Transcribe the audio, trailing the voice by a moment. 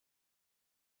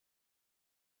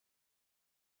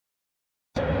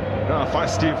how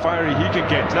feisty and fiery he can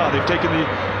get. Now they've taken the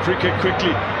free kick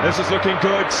quickly. This is looking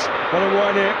good.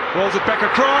 Marumo rolls it back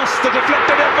across. The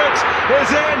deflected effort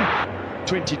is in.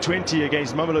 2020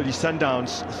 against Mamelodi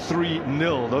Sundowns,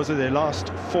 3-0. Those are their last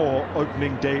 4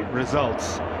 opening day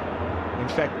results. In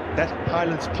fact, that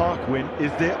Highlands Park win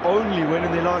is their only win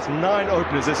in their last 9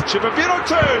 openers as Chivaviro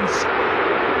turns.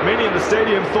 Many in the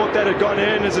stadium thought that had gone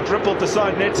in as it rippled the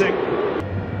side netting.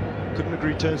 Couldn't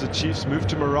agree terms with Chiefs, moved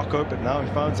to Morocco, but now he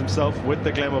finds himself with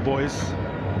the Glamour boys,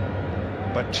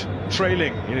 but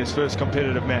trailing in his first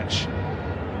competitive match.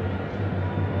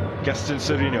 Gaston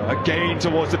Serino again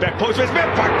towards the back post. It's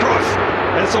met by cross,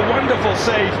 and it's a wonderful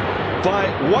save by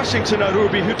Washington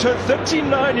Arubi, who turned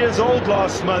 39 years old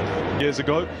last month. Years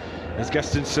ago, as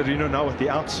Gaston Serino now with the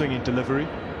outswinging delivery.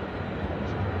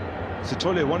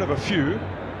 Sitole, one of a few.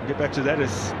 We'll get back to that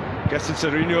as Gaston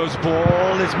Serino's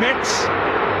ball is met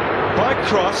by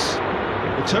cross.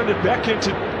 He turned it back into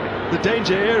the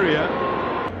danger area.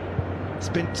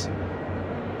 Spent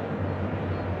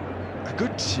a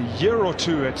good year or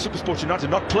two at SuperSport United,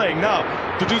 not playing now.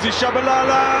 Duduzi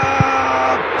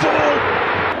Shabalala!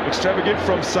 Ball! Extravagant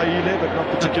from Saile, but not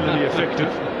particularly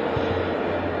effective.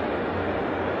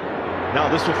 Now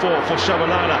this will fall for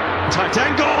Shabalala. Tight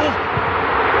angle!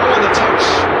 Oh, and the touch!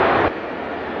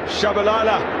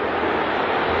 Shabalala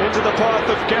into the path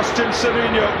of Gaston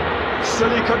Serino.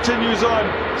 Silly continues on.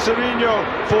 Serino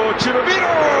for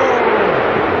Chivaviro!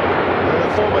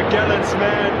 The former Gallants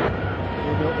man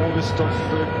in August of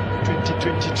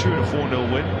 2022 in a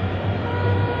 4-0 win.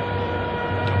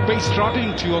 But he's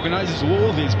struggling to organize his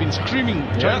wall. He's been screaming,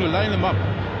 trying to line them up.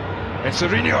 And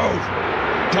Serino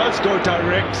does go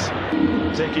direct,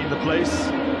 taking the place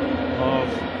of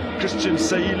Christian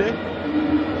Saile,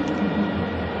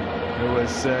 who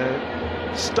was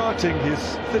starting his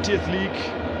 30th league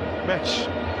match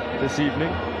this evening.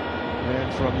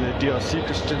 And from the DRC,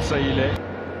 Christian Saile.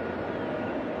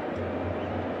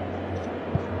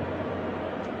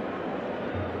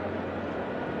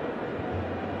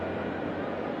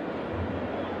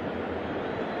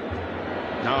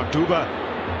 Now Duba.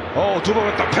 Oh, Duba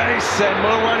with the pace, and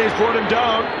Molowani's brought him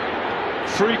down.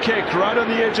 Free kick right on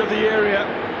the edge of the area.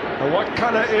 And what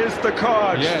colour is the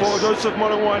card for Joseph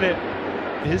Molowani?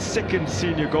 His second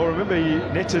senior goal. Remember, he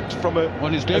netted from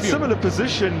a similar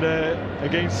position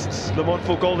against Le Mans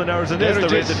for Golden Arrows, and there's the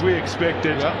red that we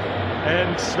expected. Yeah.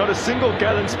 And not a single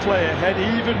Gallants player had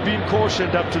even been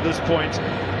cautioned up to this point.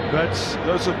 But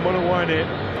Joseph Molowani,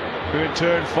 who in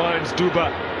turn finds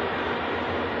Duba.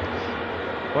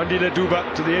 Wandile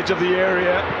Duba to the edge of the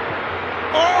area.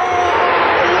 Oh,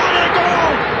 what a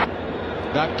goal!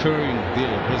 That curling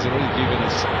there has already given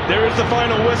us. There is the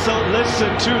final whistle. Listen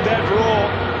to that roar.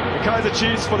 The Kaizer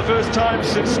Chiefs, for the first time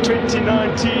since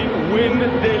 2019, win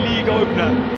their league opener.